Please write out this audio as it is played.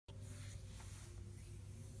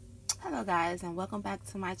Hello guys, and welcome back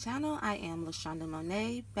to my channel. I am LaShonda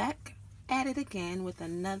Monet, back at it again with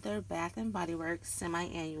another Bath & Body Works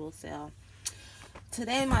semi-annual sale.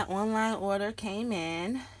 Today my online order came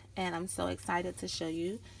in and I'm so excited to show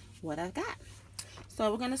you what I've got.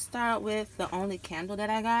 So we're going to start with the only candle that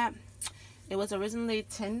I got. It was originally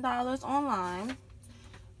 $10 online,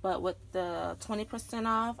 but with the 20%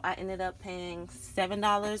 off I ended up paying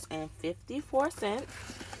 $7.54.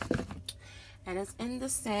 And it's in the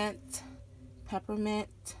scent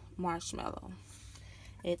Peppermint Marshmallow.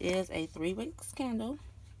 It is a 3-wick candle,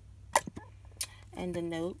 and the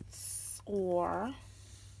notes are,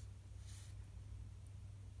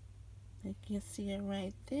 you can see it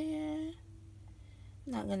right there.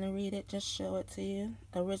 I'm not gonna read it, just show it to you.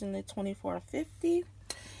 Originally $24.50,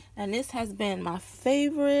 and this has been my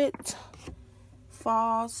favorite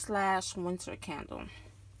fall/winter candle.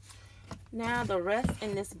 Now the rest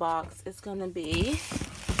in this box is going to be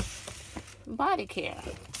body care.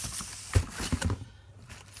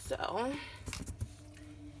 So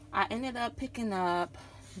I ended up picking up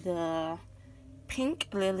the Pink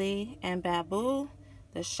Lily and Bamboo,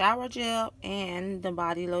 the shower gel, and the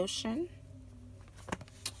body lotion.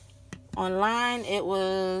 Online it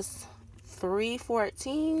was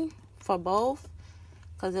 $3.14 for both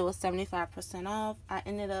because it was 75% off. I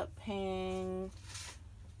ended up paying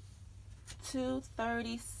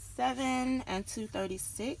 $2.37 and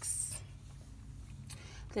 $2.36.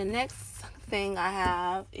 The next thing I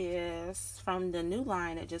have is from the new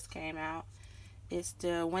line that just came out. It's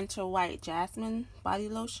the Winter White Jasmine body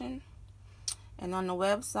lotion, and on the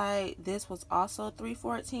website this was also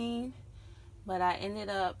 $3.14, but I ended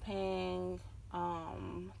up paying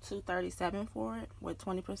 $2.37 for it with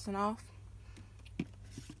 20% off.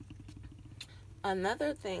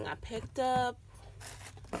 Another thing I picked up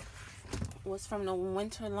was from the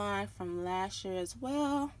winter line from last year as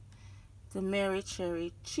well. The Mary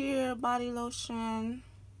Cherry Cheer body lotion.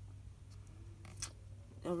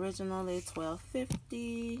 Originally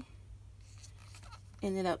 $12.50.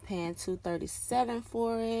 Ended up paying $2.37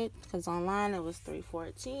 for it because online it was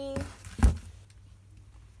 $3.14.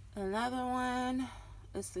 Another one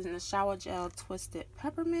is in the shower gel Twisted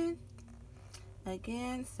Peppermint.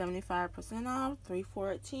 Again, 75% off,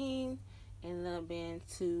 $3.14. Ended up being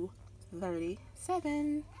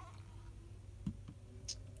 $2.37.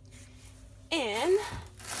 And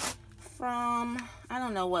from, I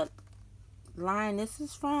don't know what line this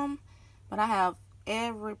is from, but I have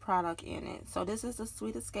every product in it. So this is the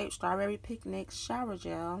Sweet Escape Strawberry Picnic Shower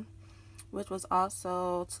Gel, which was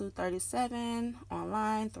also $2.37.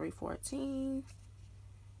 Online $3.14.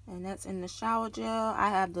 And that's in the shower gel. I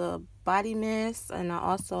have the body mist, and I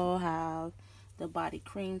also have the body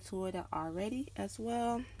cream to it already as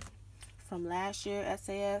well from last year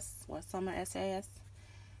SAS or summer SAS.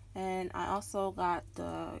 And I also got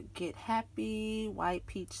the Get Happy White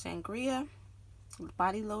Peach Sangria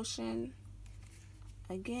body lotion.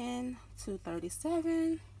 Again,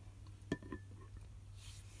 $2.37.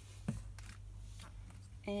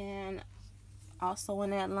 And also in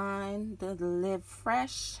that line, the Live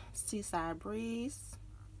Fresh Seaside Breeze.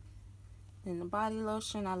 Then the body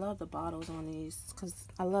lotion. I love the bottles on these because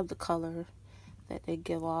I love the color that they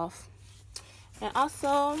give off. And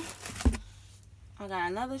also, I got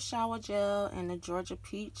another shower gel in the Georgia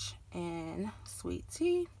Peach and Sweet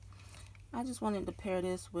Tea. I just wanted to pair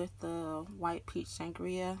this with the White Peach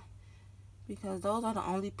Sangria because those are the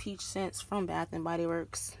only peach scents from Bath & Body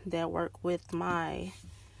Works that work with my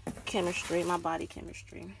chemistry, my body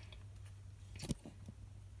chemistry.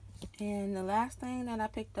 And the last thing that I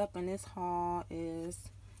picked up in this haul is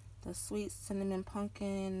the Sweet Cinnamon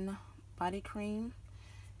Pumpkin body cream,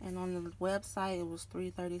 and on the website it was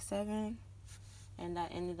 $3.37, and I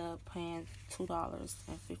ended up paying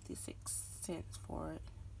 $2.56 for it.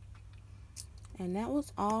 And that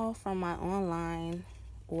was all from my online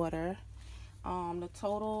order. The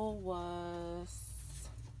total was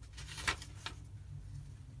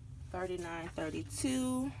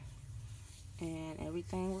 $39.32, and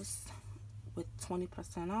everything was with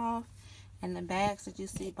 20% off. And the bags that you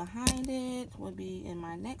see behind it will be in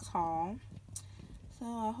my next haul. So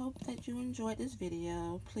I hope that you enjoyed this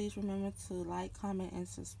video. Please remember to like, comment, and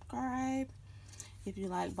subscribe if you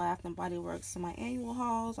like Bath & Body Works semi-annual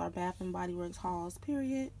hauls or Bath & Body Works hauls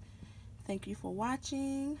period. Thank you for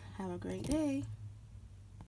watching. Have a great day.